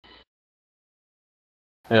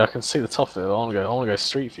Yeah, I can see the top of it. I wanna go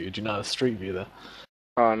street view. Do you know the street view there?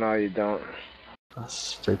 Oh no, you don't.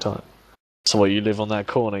 That's pretty tight. So what, you live on that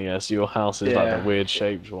corner, yes? Yeah? So your house is like the Yeah. weird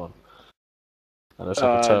shaped one. And it's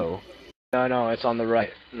like a turtle. No, it's on the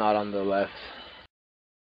right, not on the left.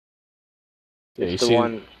 Yeah, it's you the see,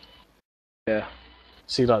 one. Yeah.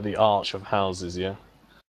 see like the arch of houses, yeah?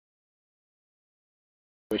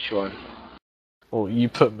 Which one? Well, you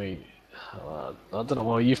put me. I don't know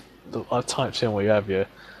why I typed in what you have here.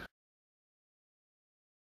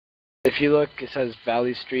 If you look, it says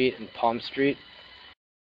Valley Street and Palm Street.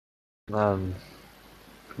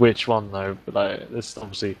 Which one though? Like, this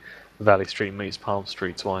obviously Valley Street meets Palm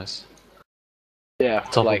Street twice. Yeah,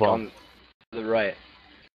 Top like or bottom? on the right.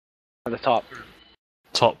 On the top.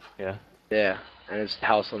 Top, yeah. Yeah, and it's the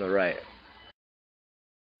house on the right.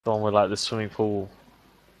 The one with like the swimming pool.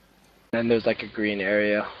 Then there's like a green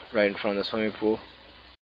area right in front of the swimming pool.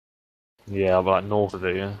 Yeah, like north of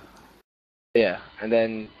it, yeah. Yeah, and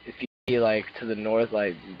then if you see like to the north,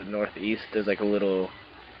 like the northeast, there's like a little.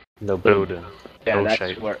 No building. Yeah,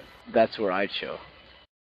 shape. that's where I'd show.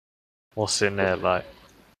 What's in there, like?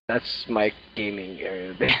 That's my gaming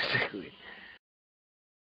area, basically.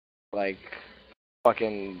 Like,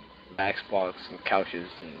 fucking Xbox and couches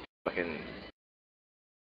and fucking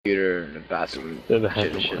computer and a bathroom. Bit of a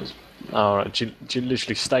headline. Alright, do you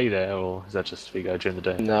literally stay there, or is that just if you go during the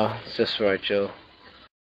day? No, it's just where I chill.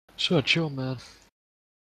 Sure, chill, man.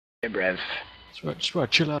 Hey, Brev. Just where I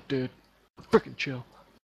chill out, dude. Freaking chill.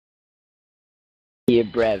 Yeah,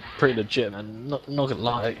 Brev. Pretty legit, man. Not gonna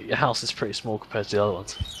lie, your house is pretty small compared to the other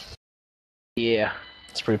ones. Yeah.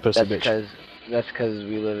 It's pretty pussy, bitch. That's because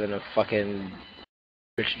we live in a fucking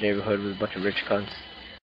rich neighborhood with a bunch of rich cunts.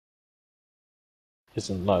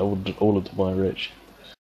 Isn't like all of Dubai rich?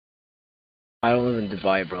 I don't live in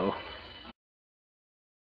Dubai, bro.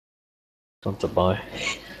 Not Dubai.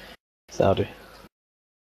 Saudi.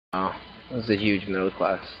 Oh, it's a huge middle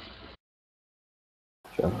class.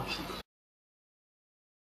 Fair enough.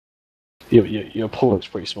 Your pool looks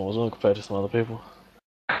pretty small as well compared to some other people.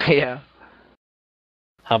 Yeah.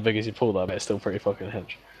 How big is your pool though? I bet it's still pretty fucking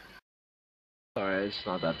huge. Sorry, it's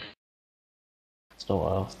not that big. It's not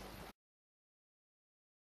what I asked.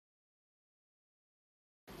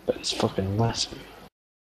 But it's fucking massive.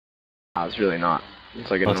 No, it's really not. It's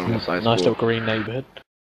like a normal size Nice pool. little green neighborhood.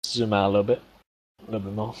 Zoom out a little bit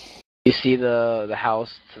more. You see the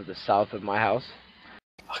house to the south of my house?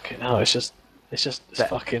 Fucking no, it's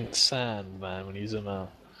fucking sand, man. When you zoom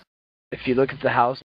out. If you look at the house